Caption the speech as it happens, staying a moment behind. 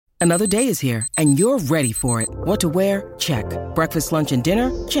Another day is here, and you're ready for it. What to wear? Check. Breakfast, lunch, and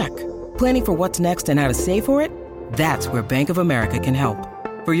dinner? Check. Planning for what's next and how to save for it? That's where Bank of America can help.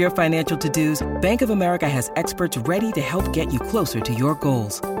 For your financial to-dos, Bank of America has experts ready to help get you closer to your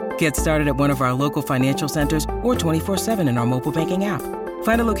goals. Get started at one of our local financial centers or 24/7 in our mobile banking app.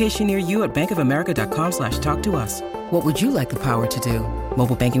 Find a location near you at bankofamerica.com/talktous. What would you like the power to do?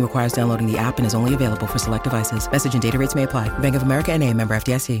 Mobile banking requires downloading the app and is only available for select devices. Message and data rates may apply. Bank of America N.A., member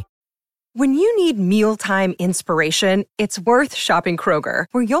FDIC. When you need mealtime inspiration, it's worth shopping Kroger,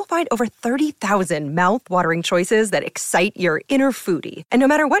 where you'll find over 30,000 mouth-watering choices that excite your inner foodie. And no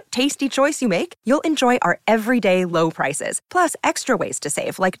matter what tasty choice you make, you'll enjoy our everyday low prices, plus extra ways to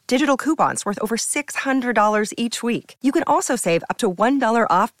save, like digital coupons worth over $600 each week. You can also save up to $1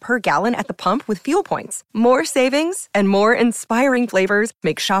 off per gallon at the pump with fuel points. More savings and more inspiring flavors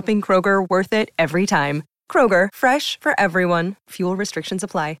make shopping Kroger worth it every time. Kroger, fresh for everyone. Fuel restrictions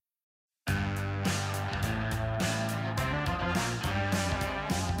apply.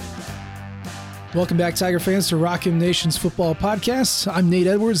 Welcome back, Tiger fans, to Rock M Nation's football podcast. I'm Nate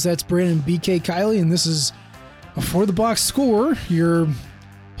Edwards. That's Brandon BK Kiley, and this is Before the Box Score, your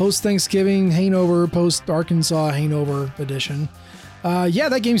post-Thanksgiving hangover, post-Arkansas hangover edition.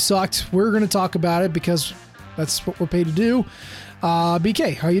 That game sucked. We're going to talk about it because that's what we're paid to do.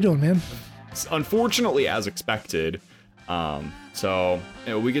 BK, how you doing, man? Unfortunately, as expected.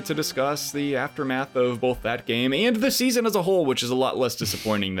 We get to discuss the aftermath of both that game and the season as a whole, which is a lot less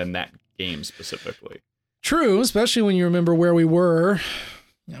disappointing than that game specifically. True, especially when you remember where we were,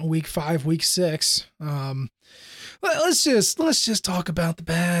 week 5, week 6. Let's just talk about the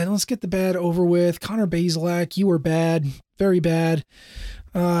bad. Let's get the bad over with. Connor Bazelak, you were bad, very bad.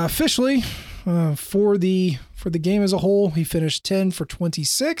 Officially, for the game as a whole, he finished 10 for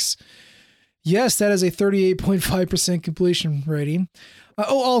 26. Yes, that is a 38.5% completion rating.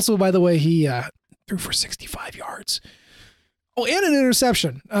 Also, by the way, he threw for 65 yards. Oh, and an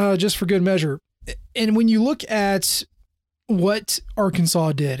interception, just for good measure. And when you look at what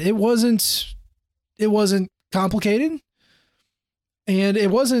Arkansas did, it wasn't complicated, and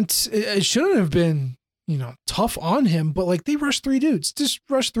it shouldn't have been, tough on him, but like they rushed 3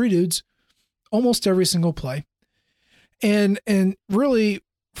 dudes, almost every single play. And really,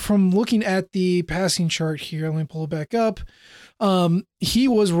 from looking at the passing chart here, let me pull it back up. He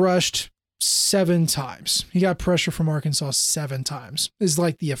was rushed 7 times. He got pressure from Arkansas 7 times is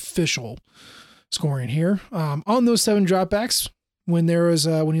like the official scoring here. On those 7 dropbacks, when he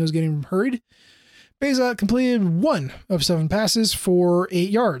was getting hurried, Beza completed 1 of 7 passes for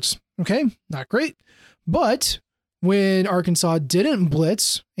 8 yards. Okay, not great. But when Arkansas didn't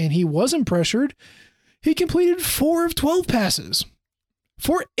blitz and he wasn't pressured, he completed 4 of 12 passes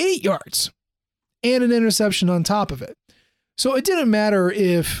for 8 yards and an interception on top of it. So it didn't matter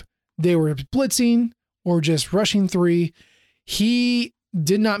if they were blitzing or just rushing 3. He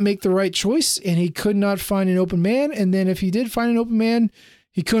did not make the right choice, and he could not find an open man. And then if he did find an open man,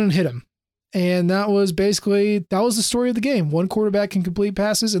 he couldn't hit him. And that was the story of the game. One quarterback can complete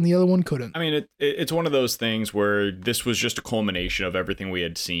passes and the other one couldn't. I mean, it's one of those things where this was just a culmination of everything we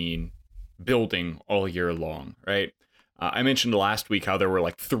had seen building all year long, right? I mentioned last week how there were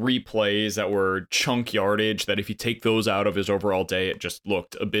like 3 plays that were chunk yardage that if you take those out of his overall day, it just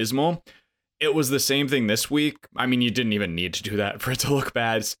looked abysmal. It was the same thing this week. I mean, you didn't even need to do that for it to look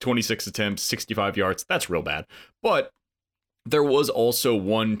bad. 26 attempts, 65 yards. That's real bad. But there was also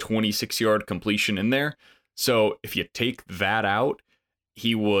one 26-yard completion in there. So if you take that out,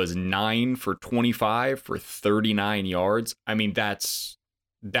 he was 9 for 25 for 39 yards. I mean, that's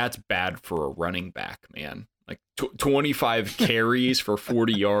bad for a running back, man. Like 25 carries for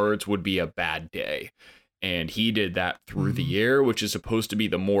 40 yards would be a bad day. And he did that through the air, which is supposed to be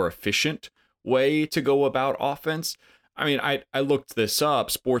the more efficient way to go about offense. I mean, I looked this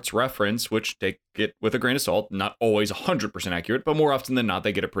up, Sports Reference, which take it with a grain of salt, not always 100% accurate, but more often than not,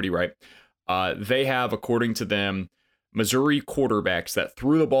 they get it pretty right. They have, according to them, Missouri quarterbacks that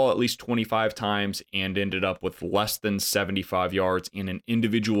threw the ball at least 25 times and ended up with less than 75 yards in an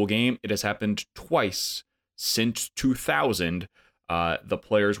individual game. It has happened twice since 2000. The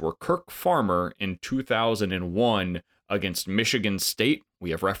players were Kirk Farmer in 2001 against Michigan State.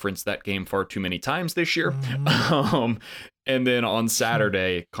 We have referenced that game far too many times this year. And then on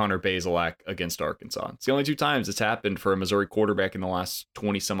Saturday, Connor Bazelak against Arkansas. It's the only 2 times it's happened for a Missouri quarterback in the last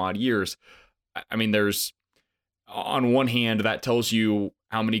 20 some odd years. I mean, there's, on one hand, that tells you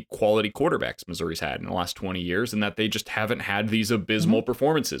how many quality quarterbacks Missouri's had in the last 20 years and that they just haven't had these abysmal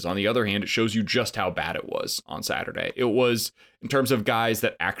performances. On the other hand, it shows you just how bad it was on Saturday. It was, in terms of guys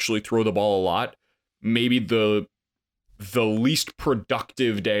that actually throw the ball a lot, maybe the the least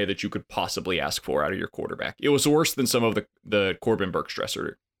productive day that you could possibly ask for out of your quarterback. It was worse than some of the Corbin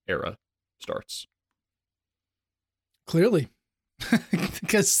Bergstresser era starts. Clearly,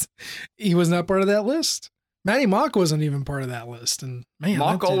 because he was not part of that list. Matty Mock wasn't even part of that list. And man,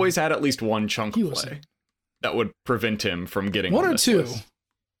 Mock always had at least one chunk of play that would prevent him from getting one on or this two. list.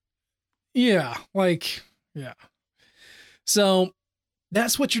 Yeah. So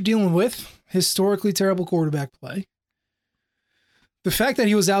that's what you're dealing with. Historically terrible quarterback play. The fact that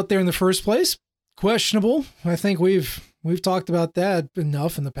he was out there in the first place, questionable. I think we've talked about that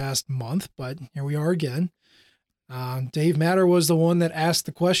enough in the past month, but here we are again. Dave Matter was the one that asked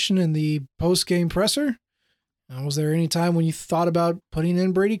the question in the post-game presser. Was there any time when you thought about putting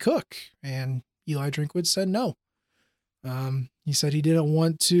in Brady Cook? And Eli Drinkwitz said no. He said he didn't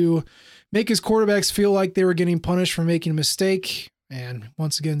want to make his quarterbacks feel like they were getting punished for making a mistake. And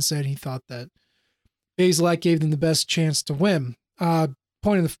once again said he thought that Bazelak gave them the best chance to win. Point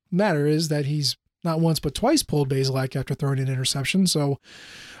of the matter is that he's not once but twice pulled Bazelak after throwing an interception. So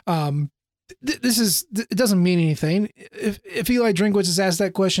it doesn't mean anything. If Eli Drinkwitz is asked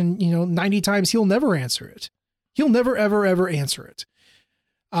that question, 90 times, he'll never answer it. He'll never, ever, ever answer it.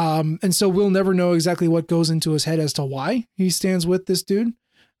 And so we'll never know exactly what goes into his head as to why he stands with this dude.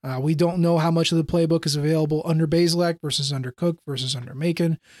 We don't know how much of the playbook is available under Bazelak versus under Cook versus under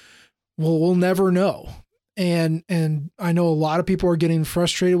Macon. We'll never know. And I know a lot of people are getting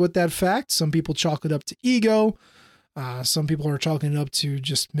frustrated with that fact. Some people chalk it up to ego. Some people are chalking it up to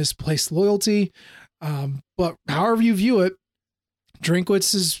just misplaced loyalty. But however you view it,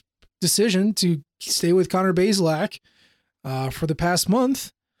 Drinkwitz's decision to stay with Connor Bazelak for the past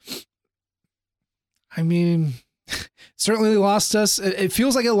month, I mean, certainly lost us. It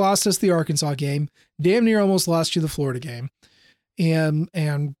feels like it lost us the Arkansas game. Damn near almost lost you the Florida game.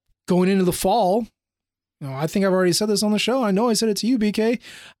 And going into the fall, I think I've already said this on the show. I know I said it to you, BK.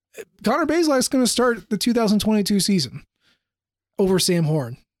 Connor Bazelak's going to start the 2022 season over Sam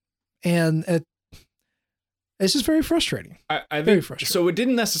Horn. And it's just very frustrating. I think, very frustrating. So it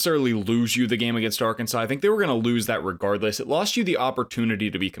didn't necessarily lose you the game against Arkansas. I think they were going to lose that regardless. It lost you the opportunity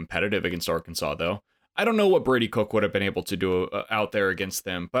to be competitive against Arkansas, though. I don't know what Brady Cook would have been able to do out there against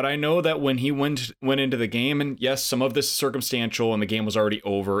them, but I know that when he went into the game, and yes, some of this is circumstantial, and the game was already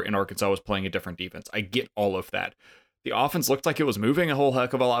over, and Arkansas was playing a different defense. I get all of that. The offense looked like it was moving a whole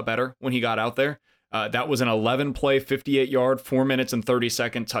heck of a lot better when he got out there. That was an 11-play, 58-yard, 4 minutes and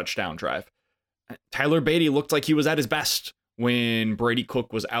 30-second touchdown drive. Tyler Beatty looked like he was at his best when Brady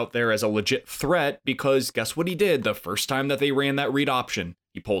Cook was out there as a legit threat, because guess what he did? The first time that they ran that read option,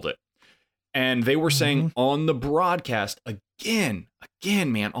 he pulled it. And they were saying on the broadcast, again,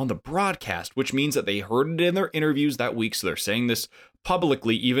 man, on the broadcast, which means that they heard it in their interviews that week. So they're saying this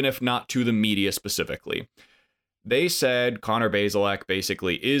publicly, even if not to the media specifically. They said Connor Bazelak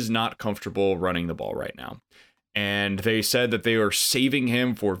basically is not comfortable running the ball right now. And they said that they are saving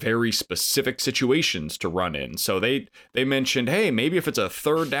him for very specific situations to run in. So they mentioned, hey, maybe if it's a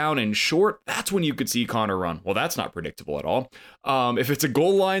third down and short, that's when you could see Connor run. Well, that's not predictable at all. If it's a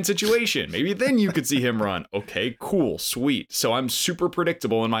goal line situation, maybe then you could see him run. Okay, cool, sweet. So I'm super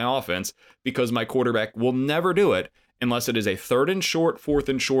predictable in my offense because my quarterback will never do it unless it is a third and short, fourth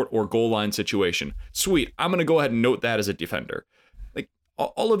and short, or goal line situation. Sweet, I'm going to go ahead and note that as a defender.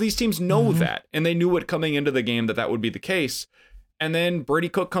 All of these teams know that, and they knew it coming into the game that would be the case. And then Brady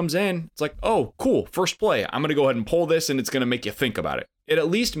Cook comes in. It's like, oh, cool, first play. I'm going to go ahead and pull this, and it's going to make you think about it. It at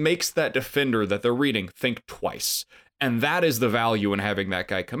least makes that defender that they're reading think twice. And that is the value in having that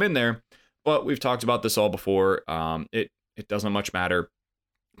guy come in there. But we've talked about this all before. It doesn't much matter.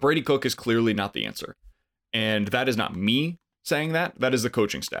 Brady Cook is clearly not the answer. And that is not me saying that. That is the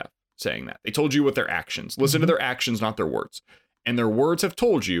coaching staff saying that. They told you with their actions. Listen to their actions, not their words. And their words have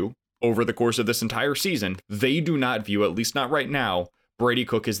told you over the course of this entire season, they do not view, at least not right now, Brady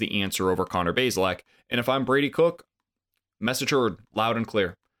Cook is the answer over Connor Bazelak. And if I'm Brady Cook, message heard loud and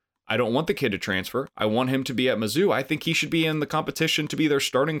clear. I don't want the kid to transfer. I want him to be at Mizzou. I think he should be in the competition to be their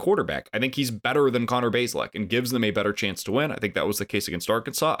starting quarterback. I think he's better than Connor Bazelak and gives them a better chance to win. I think that was the case against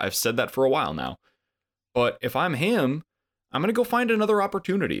Arkansas. I've said that for a while now. But if I'm him, I'm going to go find another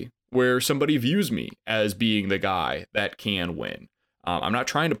opportunity where somebody views me as being the guy that can win. I'm not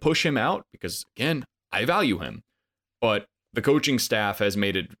trying to push him out because, again, I value him. But the coaching staff has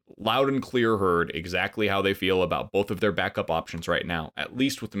made it loud and clear heard exactly how they feel about both of their backup options right now. At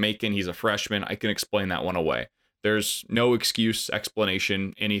least with Macon, he's a freshman. I can explain that one away. There's no excuse,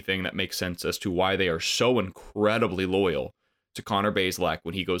 explanation, anything that makes sense as to why they are so incredibly loyal to Connor Bazelak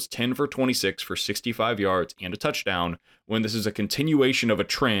when he goes 10 for 26 for 65 yards and a touchdown, when this is a continuation of a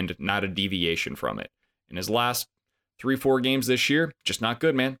trend, not a deviation from it. In his last 3-4 games this year, just not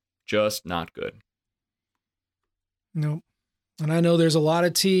good, man. Just not good. Nope. And I know there's a lot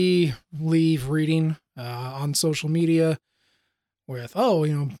of tea leave reading on social media with,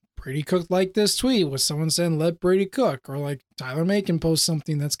 Brady Cook liked this tweet with someone saying, let Brady cook, or like Tyler Macon post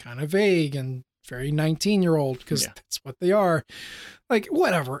something that's kind of vague and very 19-year-old, because that's what they are. Like,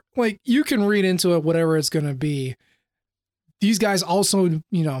 whatever. Like, you can read into it, whatever it's going to be. These guys also,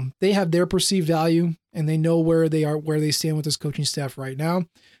 they have their perceived value and they know where they stand with this coaching staff right now.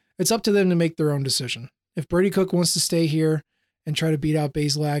 It's up to them to make their own decision. If Brady Cook wants to stay here and try to beat out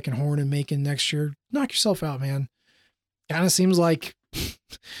Bazelak and Horn and Macon next year, knock yourself out, man. Kind of seems like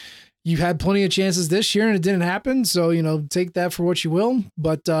you had plenty of chances this year and it didn't happen. So, take that for what you will.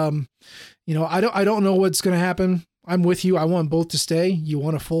 But, I don't know what's going to happen. I'm with you. I want both to stay. You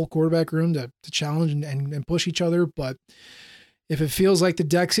want a full quarterback room to challenge and push each other. But if it feels like the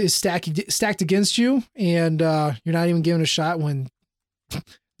deck is stacked against you and you're not even given a shot when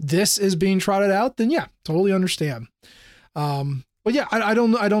this is being trotted out, then yeah, totally understand. But yeah, I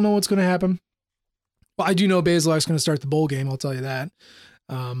don't know what's going to happen. Well, I do know Bazelak's going to start the bowl game. I'll tell you that.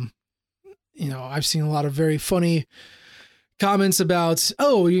 I've seen a lot of very funny comments about,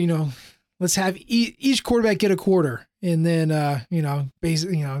 let's have each quarterback get a quarter. And then,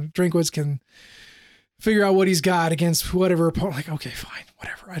 Drinkwitz can figure out what he's got against whatever opponent. Like, okay, fine,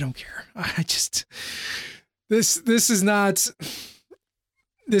 whatever. I don't care. I just, this is not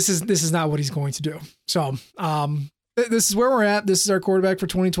what he's going to do. So, this is where we're at. This is our quarterback for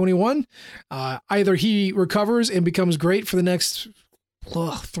 2021. Either he recovers and becomes great for the next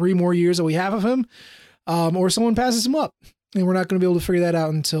 3 more years that we have of him, or someone passes him up, and we're not going to be able to figure that out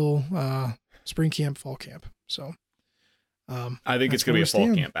until spring camp, fall camp. So, I think it's going to be a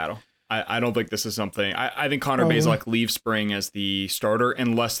fall camp battle. I don't think this is something. I think Connor Bazelak leaves spring as the starter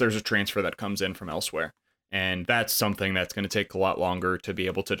unless there's a transfer that comes in from elsewhere. And that's something that's going to take a lot longer to be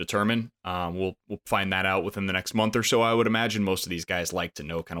able to determine. We'll find that out within the next month or so, I would imagine. Most of these guys like to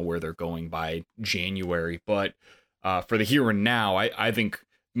know kind of where they're going by January. But for the here and now, I think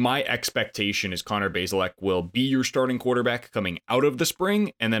my expectation is Connor Bazelak will be your starting quarterback coming out of the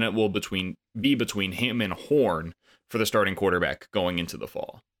spring, and then it will be between him and Horn for the starting quarterback going into the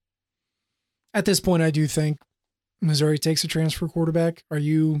fall. At this point, I do think Missouri takes a transfer quarterback. Are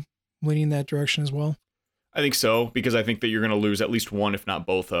you leaning that direction as well? I think so, because I think that you're going to lose at least one, if not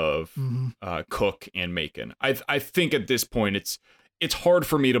both, of Cook and Macon. I think at this point it's hard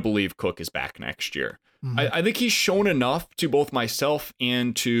for me to believe Cook is back next year. Mm-hmm. I think he's shown enough to both myself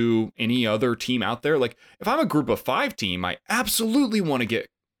and to any other team out there. Like, if I'm a group of 5 team, I absolutely want to get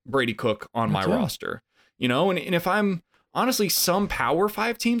Brady Cook on my roster. And if I'm honestly some Power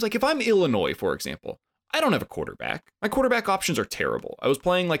 5 teams, like if I'm Illinois, for example, I don't have a quarterback. My quarterback options are terrible. I was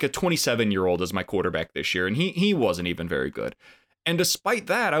playing like a 27-year-old as my quarterback this year, and he wasn't even very good. And despite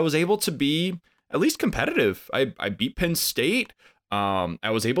that, I was able to be at least competitive. I beat Penn State. I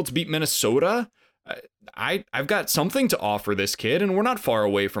was able to beat Minnesota. I've got something to offer this kid, and we're not far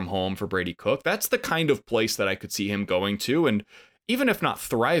away from home for Brady Cook. That's the kind of place that I could see him going to, and even if not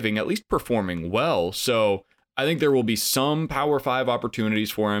thriving, at least performing well. So I think there will be some Power 5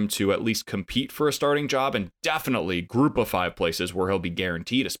 opportunities for him to at least compete for a starting job, and definitely group of 5 places where he'll be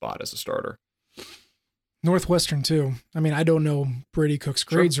guaranteed a spot as a starter. Northwestern too. I mean, I don't know Brady Cook's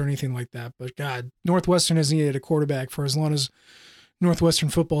grades or anything like that, but God, Northwestern has needed a quarterback for as long as Northwestern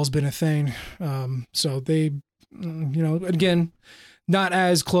football has been a thing. So they, again, not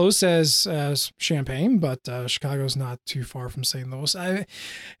as close as Champaign, but Chicago's not too far from St. Louis.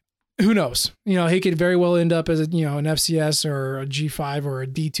 Who knows? He could very well end up as an FCS or a G5 or a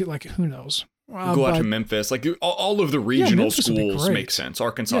D2. Like, who knows? Go out to Memphis. Like, all of the regional schools make sense.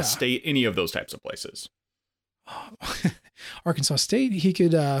 Arkansas State, any of those types of places. Arkansas State, he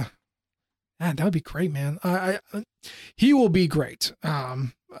could. That would be great, man. He will be great.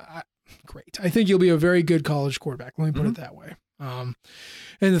 Great. I think he'll be a very good college quarterback. Let me put it that way. And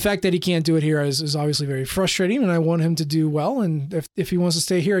the fact that he can't do it here is obviously very frustrating, and I want him to do well. And if he wants to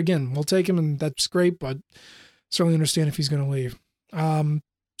stay here, again, we'll take him, and that's great, but certainly understand if he's going to leave.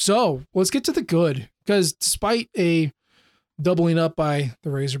 So let's get to the good, because despite a doubling up by the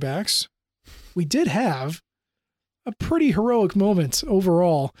Razorbacks, we did have a pretty heroic moment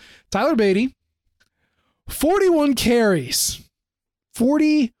overall. Tyler Beatty, 41 carries,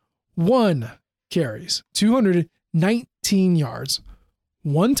 219 yards,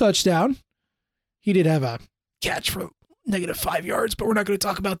 1 touchdown. He did have a catch for -5 yards, but we're not going to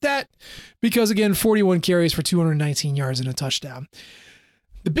talk about that because, again, 41 carries for 219 yards and a touchdown.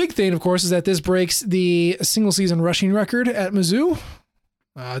 The big thing, of course, is that this breaks the single-season rushing record at Mizzou.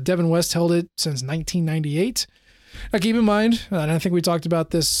 Devin West held it since 1998. Now keep in mind, and I think we talked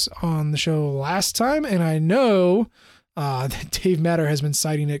about this on the show last time, and I know that Dave Matter has been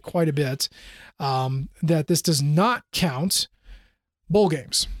citing it quite a bit, that this does not count bowl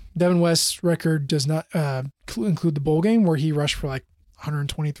games. Devin West's record does not include the bowl game where he rushed for like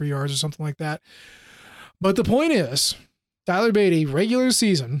 123 yards or something like that. But the point is, Tyler Beatty, regular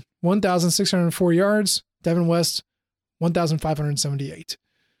season, 1,604 yards. Devin West, 1,578.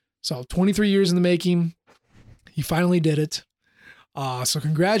 So 23 years in the making. He finally did it. So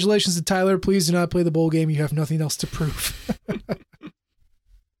congratulations to Tyler. Please do not play the bowl game. You have nothing else to prove.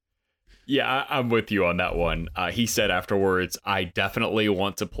 Yeah, I'm with you on that one. He said afterwards, I definitely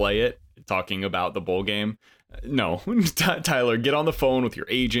want to play it, talking about the bowl game. No, Tyler, get on the phone with your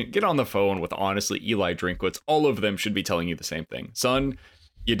agent. Get on the phone with, honestly, Eli Drinkwitz. All of them should be telling you the same thing. Son,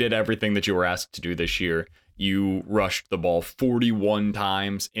 you did everything that you were asked to do this year. You rushed the ball 41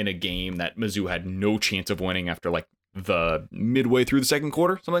 times in a game that Mizzou had no chance of winning after like the midway through the second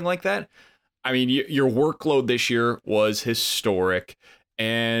quarter, something like that. I mean, your workload this year was historic,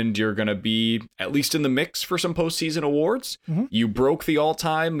 and you're going to be at least in the mix for some postseason awards. Mm-hmm. You broke the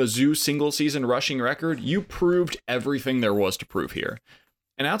all-time Mizzou single-season rushing record. You proved everything there was to prove here.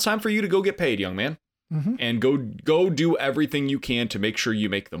 And now it's time for you to go get paid, young man. Mm-hmm. And go do everything you can to make sure you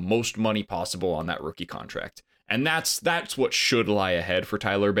make the most money possible on that rookie contract. And that's what should lie ahead for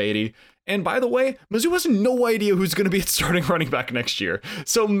Tyler Beatty. And by the way, Mizzou has no idea who's going to be its starting running back next year.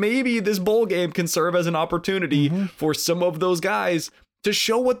 So maybe this bowl game can serve as an opportunity for some of those guys to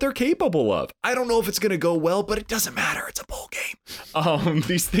show what they're capable of. I don't know if it's going to go well, but it doesn't matter. It's a bowl game.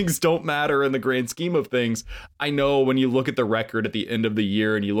 These things don't matter in the grand scheme of things. I know when you look at the record at the end of the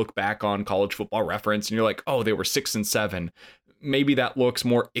year and you look back on College Football Reference and you're like, oh, they were 6-7. Maybe that looks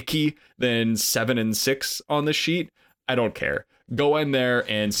more icky than 7-6 on the sheet. I don't care. Go in there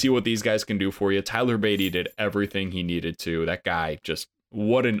and see what these guys can do for you. Tyler Beatty did everything he needed to. That guy just,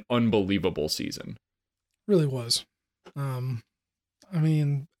 what an unbelievable season. Really was. I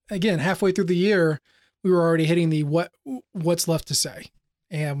mean, again, halfway through the year, we were already hitting the what's left to say.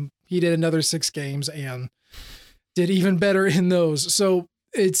 And he did another 6 games and did even better in those. So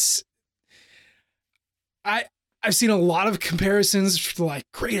it's, I've seen a lot of comparisons to like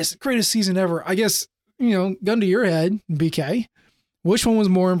greatest season ever. I guess, gun to your head, BK, which one was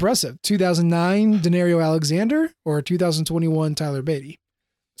more impressive? 2009 Denario Alexander or 2021 Tyler Beatty?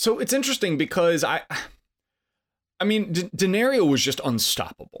 So it's interesting because I mean, Denario was just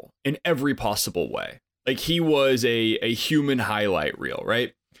unstoppable in every possible way. Like, he was a human highlight reel,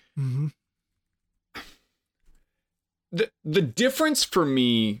 right? Mm-hmm. The difference for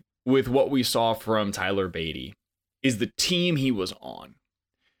me with what we saw from Tyler Beatty is the team he was on.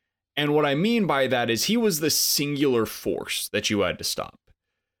 And what I mean by that is he was the singular force that you had to stop.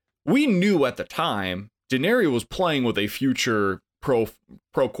 We knew at the time Denario was playing with a future pro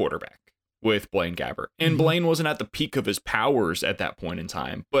quarterback with Blaine Gabbert. And Blaine wasn't at the peak of his powers at that point in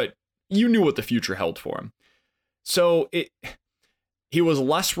time, but you knew what the future held for him. So he was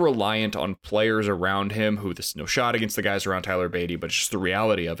less reliant on players around him who, this is no shot against the guys around Tyler Beatty, but it's just the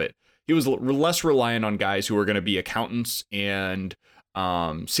reality of it. He was less reliant on guys who were going to be accountants and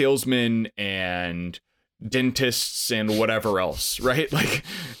salesmen and dentists and whatever else, right? Like,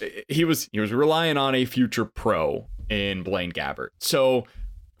 he was relying on a future pro in Blaine Gabbert. So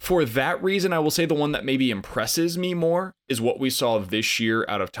for that reason, I will say the one that maybe impresses me more is what we saw this year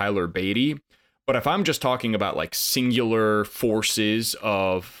out of Tyler Beatty. But if I'm just talking about like singular forces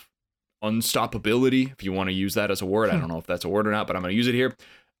of unstoppability, if you want to use that as a word, I don't know if that's a word or not, but I'm going to use it here.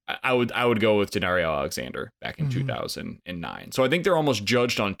 I would go with Denario Alexander back in 2009. So I think they're almost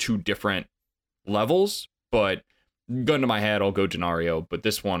judged on two different levels, but gun to my head, I'll go Denario. But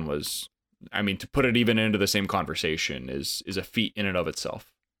this one was, I mean, to put it even into the same conversation is a feat in and of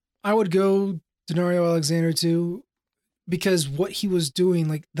itself. I would go Denario Alexander too, because what he was doing,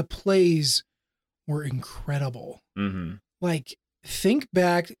 like the plays were incredible. Mm-hmm. Like, think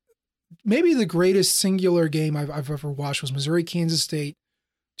back, maybe the greatest singular game I've ever watched was Missouri, Kansas State,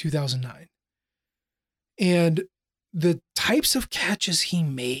 2009. And the types of catches he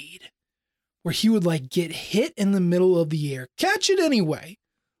made, where he would like get hit in the middle of the air, catch it anyway,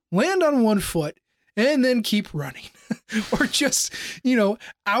 land on one foot, and then keep running. Or just,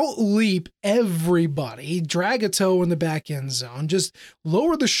 out-leap everybody, drag a toe in the back end zone, just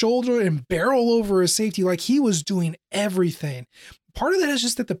lower the shoulder and barrel over a safety. Like, he was doing everything. Part of that is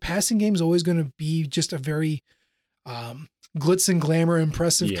just that the passing game is always going to be just a very glitz and glamour,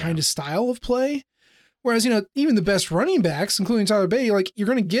 impressive kind of style of play. Whereas, even the best running backs, including Tyler Beatty, like, you're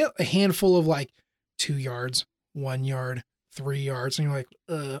going to get a handful of like 2 yards, 1 yard, 3 yards. And you're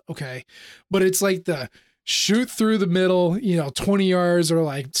like, okay. But it's like the shoot through the middle, 20 yards, or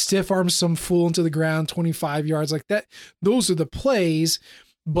like stiff arm some fool into the ground, 25 yards like that. Those are the plays,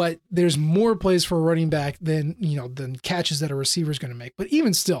 but there's more plays for a running back than catches that a receiver is going to make. But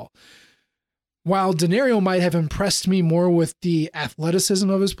even still, while Denario might have impressed me more with the athleticism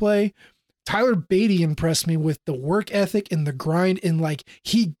of his play, Tyler Beatty impressed me with the work ethic and the grind, and like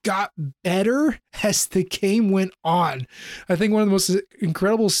he got better as the game went on. I think one of the most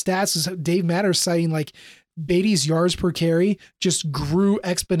incredible stats is Dave Matters citing like Beatty's yards per carry just grew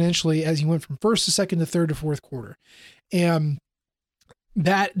exponentially as he went from first to second to third to fourth quarter. And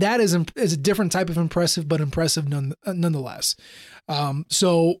that is a different type of impressive, but impressive nonetheless.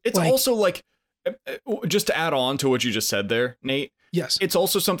 So it's also like, just to add on to what you just said there, Nate. Yes. It's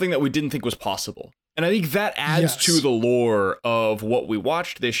also something that we didn't think was possible. And I think that adds to the lore of what we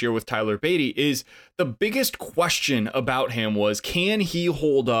watched this year with Tyler Beatty. Is the biggest question about him was, can he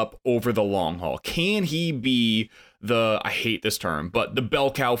hold up over the long haul? Can he be I hate this term, but the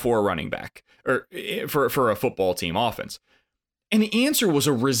bell cow for a running back or for a football team offense? And the answer was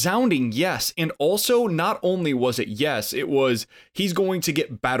a resounding yes. And also, not only was it yes, it was he's going to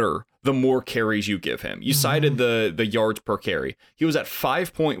get better the more carries you give him. You cited the yards per carry. He was at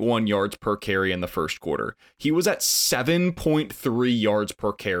 5.1 yards per carry in the first quarter. He was at 7.3 yards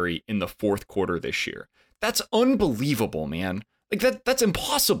per carry in the fourth quarter this year. That's unbelievable, man. Like that's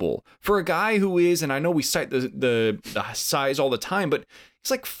impossible for a guy who is, and I know we cite the size all the time, but he's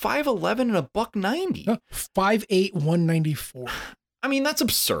like 5'11" and $190. 5'8", 194. I mean, that's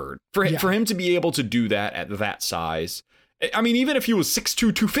absurd for him to be able to do that at that size. I mean, even if he was 6'2",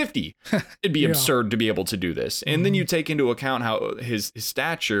 250, it'd be absurd to be able to do this. And then you take into account how his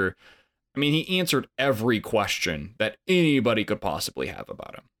stature. I mean, he answered every question that anybody could possibly have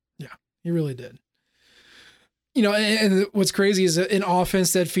about him. Yeah, he really did. And what's crazy is an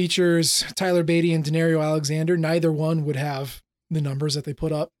offense that features Tyler Beatty and Denario Alexander, neither one would have the numbers that they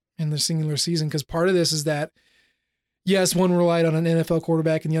put up in the singular season. Because part of this is that, yes, one relied on an NFL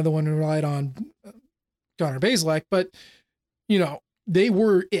quarterback and the other one relied on Connor Bazelak, but, they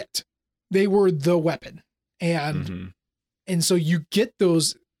were it. They were the weapon. And so you get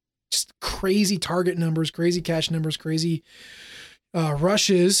those just crazy target numbers, crazy catch numbers, crazy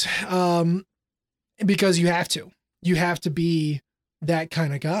rushes, because you have to be that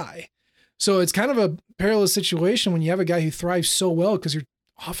kind of guy. So it's kind of a perilous situation when you have a guy who thrives so well because your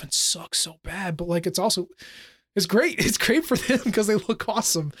offense sucks so bad, but like it's great. It's great for them because they look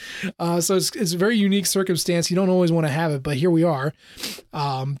awesome. So it's a very unique circumstance. You don't always want to have it, but here we are.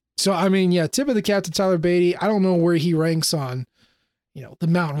 So I mean, tip of the cap to Tyler Beatty. I don't know where he ranks on, the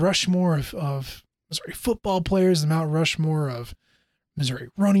Mount Rushmore of Missouri football players, the Mount Rushmore of Missouri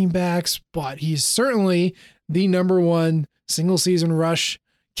running backs, but he's certainly the number one single season rush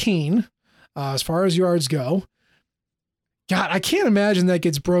king as far as yards go. God, I can't imagine that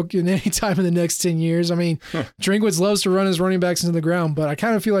gets broken anytime in the next 10 years. I mean, Drinkwitz loves to run his running backs into the ground, but I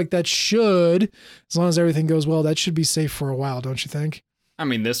kind of feel like that should, as long as everything goes well, that should be safe for a while, don't you think? I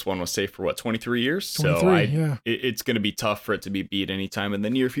mean, this one was safe for 23 years? 23, so it's going to be tough for it to be beat anytime in the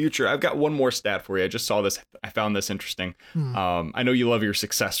near future. I've got one more stat for you. I just saw this. I found this interesting. I know you love your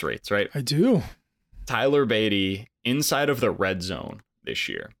success rates, right? I do. Tyler Beatty, inside of the red zone this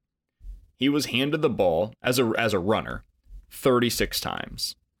year, he was handed the ball as a runner 36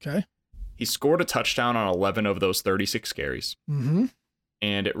 times. Okay. He scored a touchdown on 11 of those 36 carries. And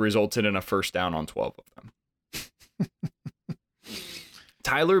it resulted in a first down on 12 of them.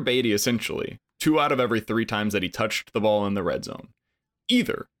 Tyler Beatty, essentially, 2 out of every 3 times that he touched the ball in the red zone,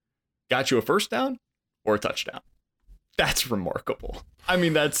 either got you a first down or a touchdown. That's remarkable. I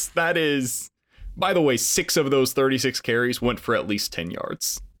mean, that is, by the way, 6 of those 36 carries went for at least 10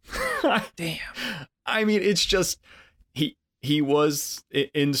 yards. Damn. I mean, it's just, he was,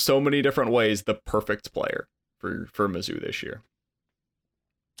 in so many different ways, the perfect player for Mizzou this year.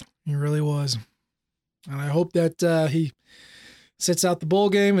 He really was. And I hope that he sits out the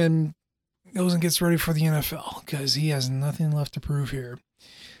bowl game and goes and gets ready for the NFL, because he has nothing left to prove here.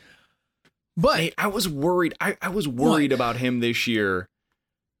 But hey, I was worried. I was worried about him this year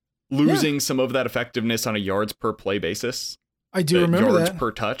losing some of that effectiveness on a yards per play basis. I do remember yards that. per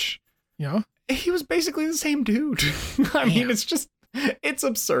touch. Yeah. He was basically the same dude. I mean, it's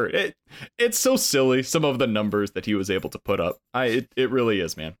absurd. It's so silly, some of the numbers that he was able to put up. It really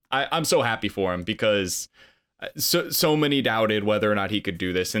is, man. I'm so happy for him, because so many doubted whether or not he could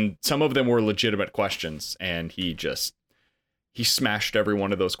do this, and some of them were legitimate questions, and he smashed every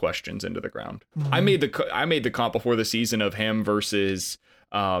one of those questions into the ground. I made the comp before the season of him versus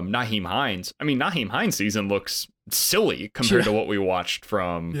Nyheim Hines. I mean, Nyheim Hines' season looks silly compared to what we watched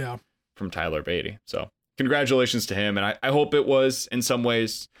from Tyler Beatty. So congratulations to him. And I hope it was in some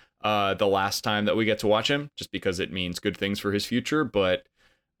ways the last time that we get to watch him, just because it means good things for his future. But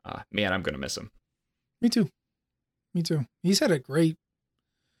man, I'm going to miss him. Me too. He's had a great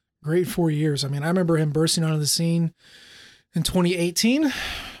 4 years. I mean, I remember him bursting onto the scene in 2018.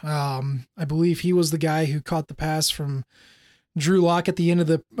 I believe he was the guy who caught the pass from Drew Lock at the end of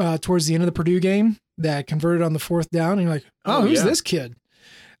the towards the end of the Purdue game that converted on the 4th down. And you're like, who's this kid?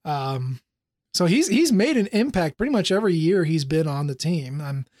 So he's made an impact pretty much every year he's been on the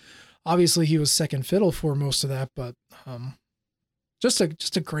team. Obviously he was second fiddle for most of that, but just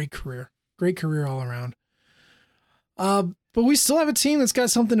a great career all around. But we still have a team that's got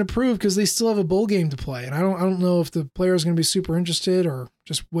something to prove because they still have a bowl game to play. And I don't know if the player is going to be super interested or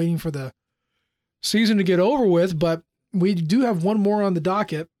just waiting for the season to get over with, but we do have one more on the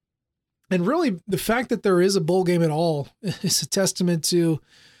docket. And really the fact that there is a bowl game at all is a testament to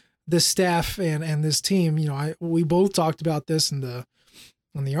the staff and this team. You know, we both talked about this on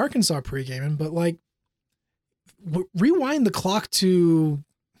the Arkansas pregame, but like rewind the clock to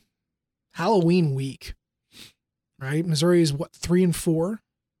Halloween week. Right? Missouri is 3-4,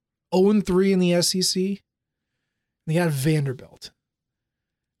 0-3 in the SEC. They got Vanderbilt.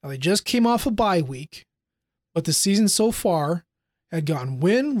 Now they just came off a bye week, but the season so far had gone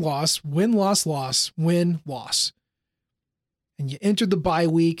win, loss, win, loss, loss, win, loss. And you entered the bye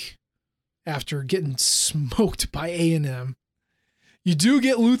week after getting smoked by A&M. You do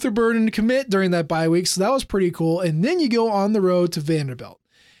get Luther Burden to commit during that bye week, so that was pretty cool. And then you go on the road to Vanderbilt.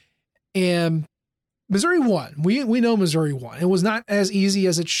 And Missouri won. We know Missouri won. It was not as easy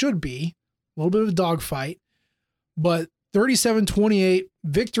as it should be. A little bit of a dogfight, but 37-28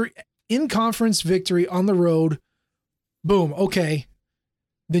 victory, in conference victory on the road. Boom. Okay.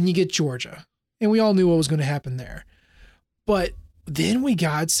 Then you get Georgia. And we all knew what was going to happen there. But then we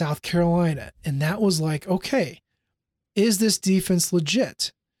got South Carolina. And that was like, okay, is this defense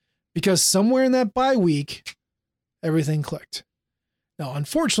legit? Because somewhere in that bye week, everything clicked. Now,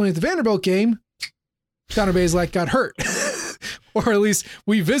 unfortunately, at the Vanderbilt game, Connor Bazelak got hurt, or at least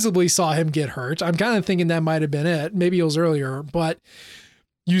we visibly saw him get hurt. I'm kind of thinking that might have been it. Maybe it was earlier, but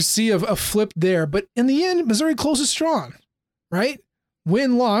you see a flip there. But in the end, Missouri closes strong, right?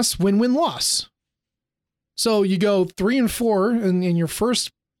 Win, loss, win, win, loss. So you go 3-4 in your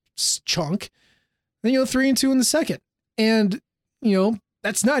first chunk, then you go 3-2 in the second. And, you know,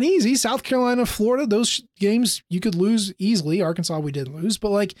 that's not easy. South Carolina, Florida, those games you could lose easily. Arkansas, we did lose,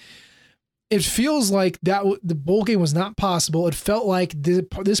 but like, it feels like that the bowl game was not possible. It felt like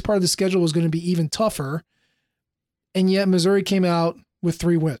this part of the schedule was going to be even tougher. And yet Missouri came out with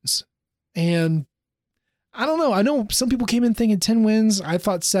 3 wins. And I don't know. I know some people came in thinking 10 wins. I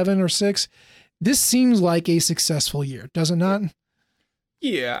thought 7 or 6. This seems like a successful year, does it not?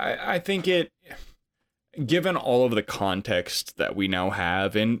 Yeah, I think it, given all of the context that we now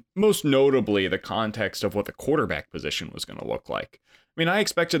have, and most notably the context of what the quarterback position was going to look like. I mean, I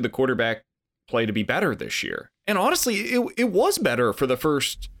expected the quarterback play to be better this year. And honestly, it was better for the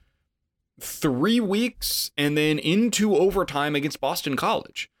first 3 weeks and then into overtime against Boston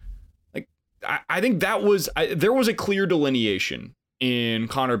College. Like, I think that was, there was a clear delineation in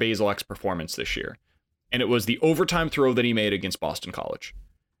Connor Bazelak's performance this year. And it was the overtime throw that he made against Boston College.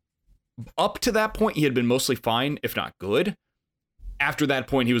 Up to that point, he had been mostly fine, if not good. After that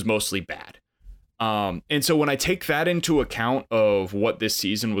point, he was mostly bad. And so when I take that into account of what this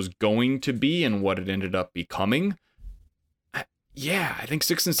season was going to be and what it ended up becoming, yeah, I think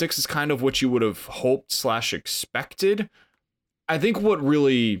 6-6 is kind of what you would have hoped / expected. I think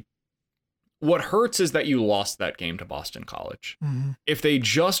what hurts is that you lost that game to Boston College. Mm-hmm. If they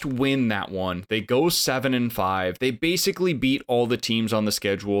just win that one, they go 7-5. They basically beat all the teams on the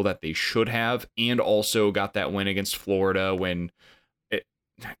schedule that they should have, and also got that win against Florida when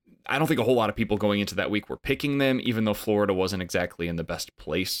I don't think a whole lot of people going into that week were picking them, even though Florida wasn't exactly in the best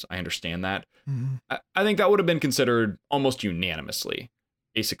place. I understand that. Mm-hmm. I think that would have been considered almost unanimously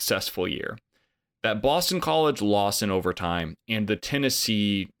a successful year. That Boston College loss in overtime and the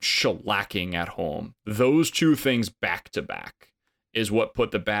Tennessee shellacking at home, those 2 things back to back is what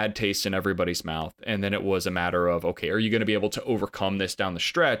put the bad taste in everybody's mouth. And then it was a matter of, okay, are you going to be able to overcome this down the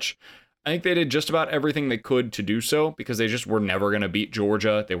stretch? I think they did just about everything they could to do so, because they just were never going to beat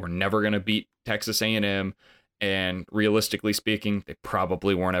Georgia. They were never going to beat Texas A&M. And realistically speaking, they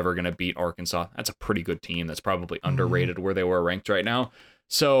probably weren't ever going to beat Arkansas. That's a pretty good team. That's probably underrated where they were ranked right now.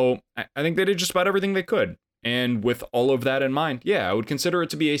 So I think they did just about everything they could. And with all of that in mind, yeah, I would consider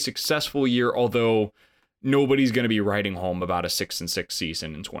it to be a successful year, although nobody's going to be writing home about a 6-6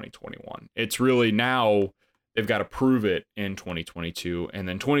 season in 2021. It's really now they've got to prove it in 2022. And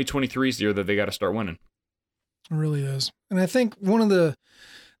then 2023 is the year that they got to start winning. It really is. And I think one of the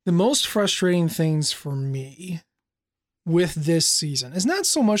most frustrating things for me with this season is not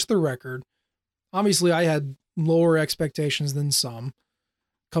so much the record. Obviously, I had lower expectations than some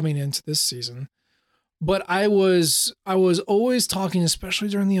coming into this season. But I was always talking, especially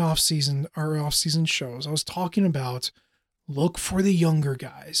during the off-season shows, I was talking about look for the younger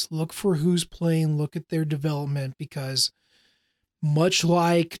guys, look for who's playing, look at their development, because much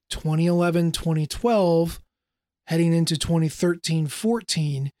like 2011, 2012, heading into 2013,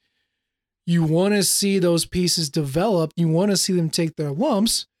 14, you want to see those pieces develop. You want to see them take their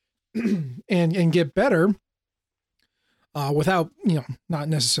lumps and get better without, not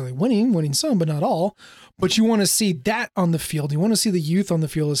necessarily winning some, but not all. But you want to see that on the field. You want to see the youth on the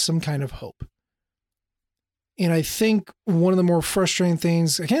field as some kind of hope. And I think one of the more frustrating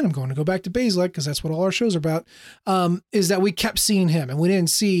things, again, I'm going to go back to Bazelak because that's what all our shows are about, is that we kept seeing him and we didn't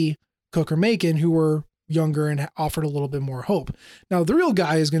see Cook or Macon, who were younger and offered a little bit more hope. Now, the real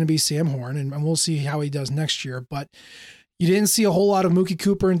guy is going to be Sam Horn, and we'll see how he does next year. But you didn't see a whole lot of Mookie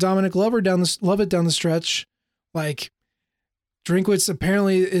Cooper and Dominic Lovett down the stretch. Like, Drinkwitz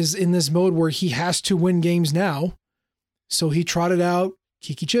apparently is in this mode where he has to win games now. So he trotted out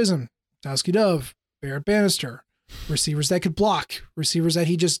Kiki Chisholm, Dowski Dove, Barrett Bannister, receivers that could block, receivers that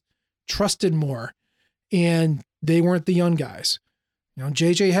he just trusted more. And they weren't the young guys.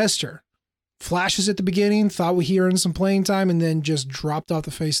 JJ Hester, flashes at the beginning, thought he earned some playing time, and then just dropped off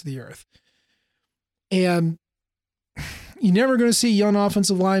the face of the earth. And you're never going to see young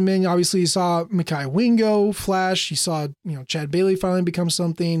offensive linemen. Obviously, you saw Mekhi Wingo flash. You saw, Chad Bailey finally become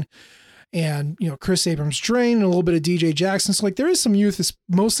something. And, Chris Abrams-Drain and a little bit of DJ Jackson. So, there is some youth, it's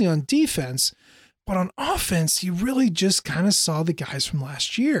mostly on defense. But on offense, you really just kind of saw the guys from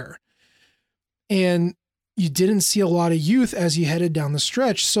last year. And you didn't see a lot of youth as you headed down the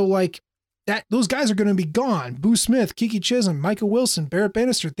stretch. So, those guys are going to be gone. Boo Smith, Kiki Chisholm, Micah Wilson, Barrett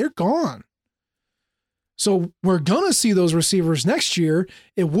Bannister, they're gone. So we're going to see those receivers next year.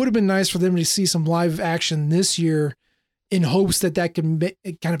 It would have been nice for them to see some live action this year in hopes that can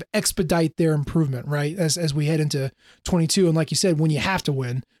kind of expedite their improvement, right? As we head into 22. And like you said, when you have to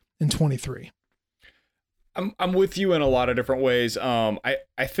win in 23. I'm with you in a lot of different ways. I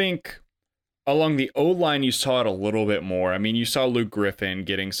think along the O-line, you saw it a little bit more. I mean, you saw Luke Griffin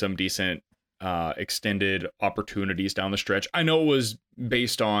getting some decent extended opportunities down the stretch. I know it was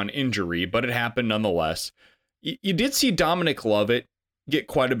based on injury, but it happened nonetheless. You did see Dominic Lovett get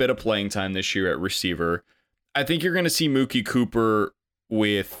quite a bit of playing time this year at receiver. I think you're going to see Mookie Cooper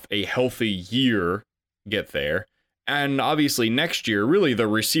with a healthy year get there. And obviously next year, really the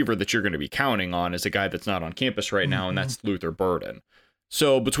receiver that you're going to be counting on is a guy that's not on campus right now, and that's Luther Burden.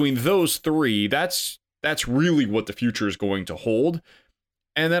 So between those three, that's really what the future is going to hold.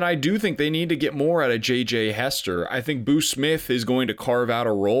 And then I do think they need to get more out of JJ Hester. I think Boo Smith is going to carve out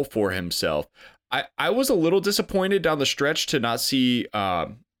a role for himself. I was a little disappointed down the stretch to not see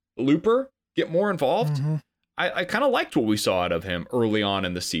Looper get more involved. Mm-hmm. I kind of liked what we saw out of him early on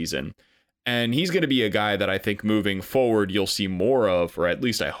in the season. And he's going to be a guy that I think moving forward you'll see more of, or at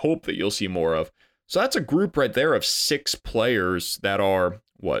least I hope that you'll see more of. So that's a group right there of 6 players that are,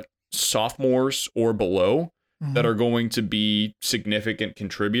 sophomores or below, that are going to be significant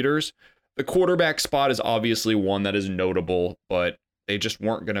contributors. The quarterback spot is obviously one that is notable, but they just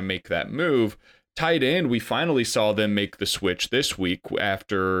weren't going to make that move. Tight end, we finally saw them make the switch this week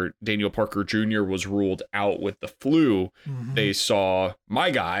after Daniel Parker Jr. was ruled out with the flu. They saw my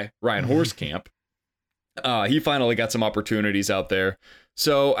guy, Ryan Horskamp. He finally got some opportunities out there.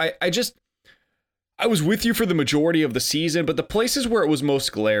 So I was with you for the majority of the season, but the places where it was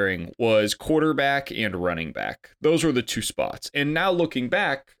most glaring was quarterback and running back. Those were the 2 spots. And now looking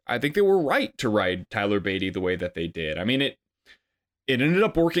back, I think they were right to ride Tyler Beatty the way that they did. I mean, it ended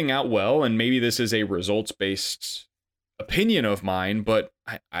up working out well, and maybe this is a results-based opinion of mine, but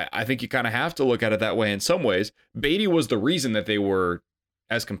I think you kind of have to look at it that way in some ways. Beatty was the reason that they were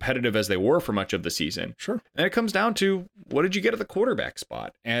as competitive as they were for much of the season. Sure. And it comes down to, what did you get at the quarterback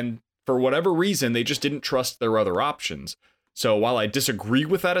spot? And for whatever reason, they just didn't trust their other options. So while I disagree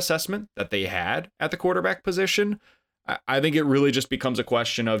with that assessment that they had at the quarterback position, I think it really just becomes a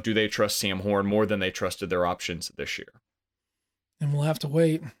question of, do they trust Sam Horn more than they trusted their options this year? And we'll have to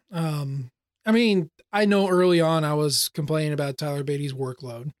wait. I mean, I know early on I was complaining about Tyler Beatty's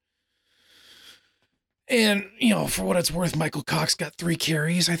workload. And, for what it's worth, Michael Cox got 3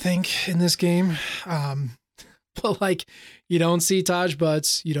 carries, I think, in this game. But you don't see Taj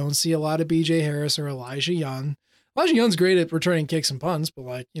Butts. You don't see a lot of BJ Harris or Elijah Young. Elijah Young's great at returning kicks and punts,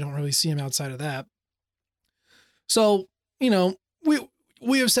 but you don't really see him outside of that. So, we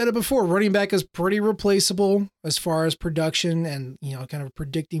we have said it before, running back is pretty replaceable as far as production and, kind of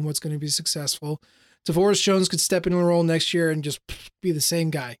predicting what's going to be successful. DeForest Jones could step into the role next year and just be the same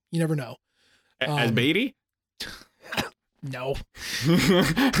guy. You never know. As Beatty? No.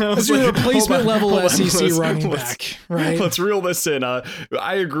 That's a replacement level SEC running back, right? Let's reel this in.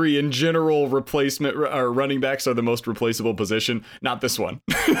 I agree. In general, replacement or running backs are the most replaceable position. Not this one.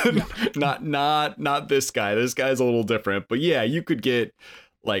 not this guy. This guy's a little different. But yeah, you could get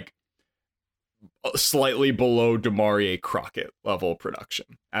like slightly below Demarie Crockett level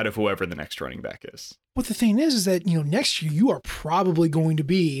production out of whoever the next running back is. But the thing is that, next year you are probably going to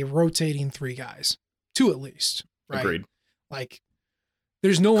be rotating 3 guys, 2 at least. Right? Agreed. Like,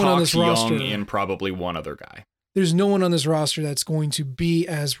 there's no one on this roster. Young and probably one other guy. There's no one on this roster that's going to be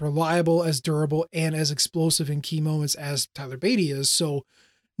as reliable, as durable, and as explosive in key moments as Tyler Beatty is. So,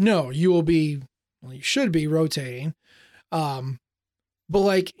 no, you should be rotating. But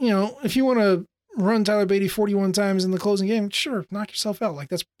like, if you want to run Tyler Beatty 41 times in the closing game, sure, knock yourself out. Like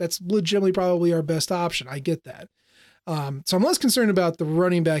that's legitimately probably our best option. I get that. So I'm less concerned about the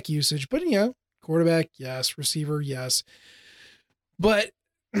running back usage, but quarterback, yes, receiver, yes. But,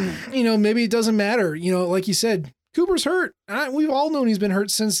 maybe it doesn't matter. Like you said, Cooper's hurt. We've all known he's been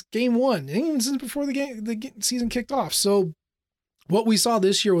hurt since game 1, even since before the season kicked off. So what we saw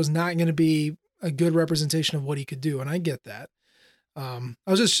this year was not going to be a good representation of what he could do. And I get that. I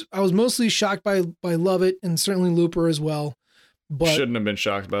was mostly shocked by Lovett and certainly Looper as well. But shouldn't have been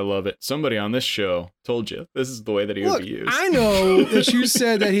shocked by Lovett. Somebody on this show told you this is the way that he would be used. I know that you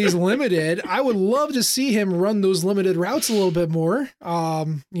said that he's limited. I would love to see him run those limited routes a little bit more.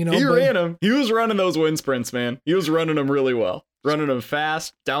 He ran them. He was running those wind sprints, man. He was running them really well. Running them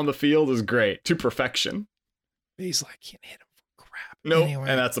fast down the field is great to perfection. But he's like, can't hit him for crap. Nope, anyway.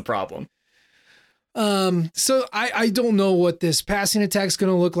 And that's the problem. So I don't know what this passing attack is going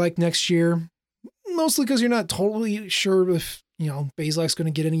to look like next year. Mostly because you're not totally sure if Bazelak's going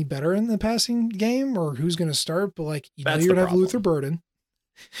to get any better in the passing game or who's going to start, but like, you're going to have Luther Burden.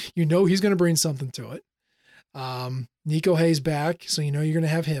 He's going to bring something to it. Nico Hayes back. So, you're going to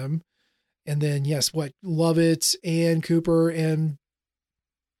have him. And then, yes, Lovett and Cooper and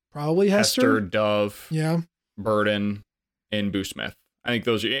probably Hester, Dove, Burden, and Boo Smith. I think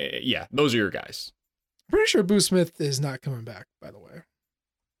those are your guys. I'm pretty sure Boo Smith is not coming back, by the way.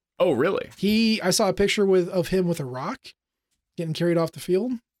 Oh, really? I saw a picture of him with a rock getting carried off the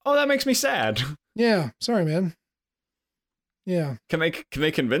field. Oh, that makes me sad. Yeah. Sorry, man. Yeah. Can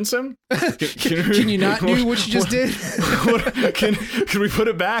they convince him? Can you not do what you just did? Can we put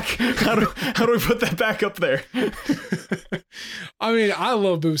it back? How do we put that back up there? I mean, I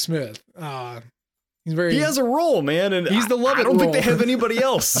love Boo Smith. He has a role, man, and he's the Lovett role. I don't think role. they have anybody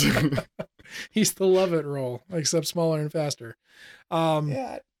else. He's the Lovett role, except smaller and faster.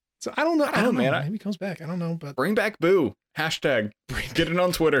 So I don't know. I don't know, man. Maybe he comes back. I don't know, but bring back Boo. Hashtag. Get it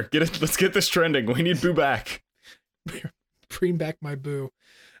on Twitter. Get it. Let's get this trending. We need Boo back. Bring back my Boo.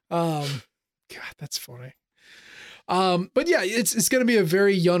 God, that's funny. But yeah, it's going to be a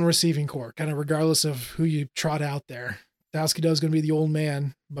very young receiving core, kind of regardless of who you trot out there. Dowski Dove's going to be the old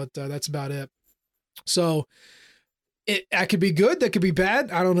man, but that's about it. So that could be good. That could be bad.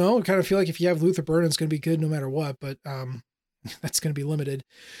 I don't know. I kind of feel like if you have Luther Burden, it's going to be good no matter what, but that's going to be limited.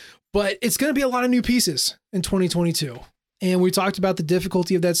 But it's going to be a lot of new pieces in 2022. And we talked about the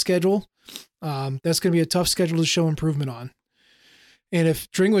difficulty of that schedule. That's going to be a tough schedule to show improvement on. And if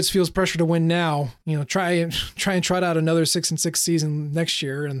Drinkwitz feels pressure to win now, try and trot out another 6-6 season next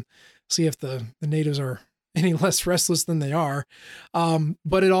year and see if the natives are any less restless than they are.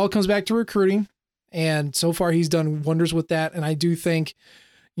 But it all comes back to recruiting. And so far he's done wonders with that. And I do think,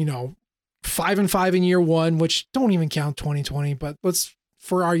 5-5 in year 1, which don't even count 2020, but let's,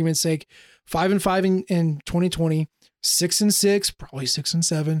 for argument's sake, 5-5 in 2020, 6-6, probably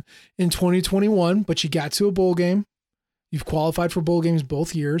 6-7 in 2021, but you got to a bowl game. You've qualified for bowl games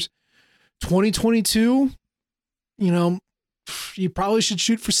both years. 2022, you probably should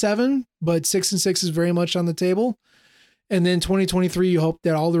shoot for 7, but 6-6 is very much on the table. And then 2023, you hope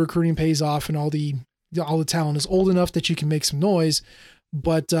that all the recruiting pays off and all the talent is old enough that you can make some noise.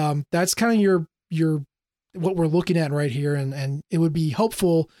 But that's kind of your what we're looking at right here. And it would be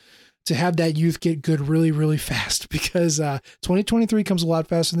helpful to have that youth get good really, really fast because 2023 comes a lot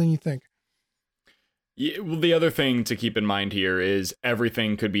faster than you think. Yeah, well, the other thing to keep in mind here is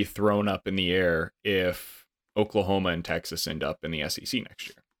everything could be thrown up in the air if Oklahoma and Texas end up in the SEC next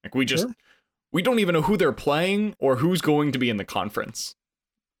year. Like we don't even know who they're playing or who's going to be in the conference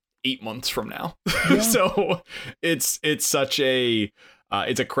 8 months from now. Yeah. So it's such a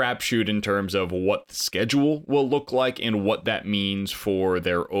It's a crapshoot in terms of what the schedule will look like and what that means for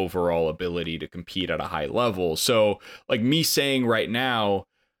their overall ability to compete at a high level. So, like me saying right now,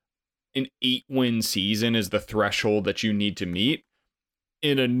 an 8-win season is the threshold that you need to meet.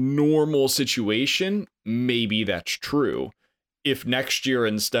 In a normal situation, maybe that's true. If next year,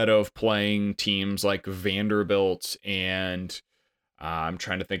 instead of playing teams like Vanderbilt and I'm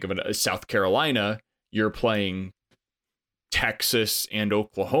trying to think of it, South Carolina, you're playing Texas and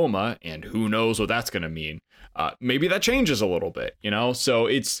Oklahoma, and who knows what that's going to mean. Maybe that changes a little bit, you know? So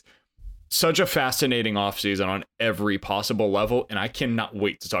it's such a fascinating offseason on every possible level, and I cannot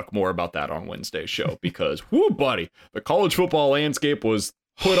wait to talk more about that on Wednesday's show because, whoo, buddy, the college football landscape was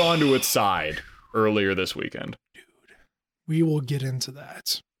put onto its side earlier this weekend. Dude, we will get into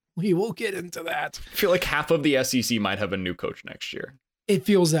that. We will get into that. I feel like half of the SEC might have a new coach next year. It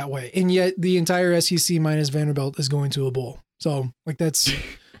feels that way. And yet the entire SEC minus Vanderbilt is going to a bowl. So, like, that's...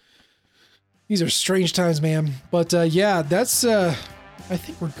 these are strange times, man. But, yeah, that's... I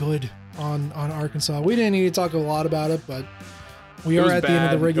think we're good on Arkansas. We didn't need to talk a lot about it, but we are at the end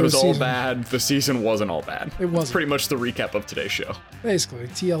of the regular season. It was all bad. The season wasn't all bad. It wasn't. Pretty much the recap of today's show. Basically,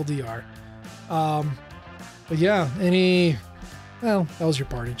 TLDR. But, yeah, well, that was your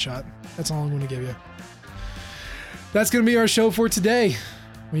parting shot. That's all I'm going to give you. That's going to be our show for today.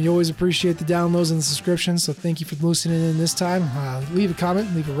 We always appreciate the downloads and the subscriptions, so thank you for listening in this time. Leave a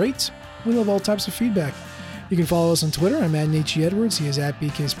comment, leave a rate. We love all types of feedback. You can follow us on Twitter. I'm at Nate G. Edwards. He is at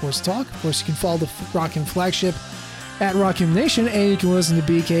BK Sports Talk. Of course, you can follow the Rockin' Flagship at Rockin' Nation, and you can listen to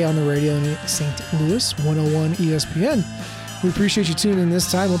BK on the radio in St. Louis, 101 ESPN. We appreciate you tuning in this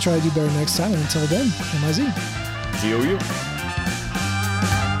time. We'll try to do better next time, and until then, MIZ. ZOU.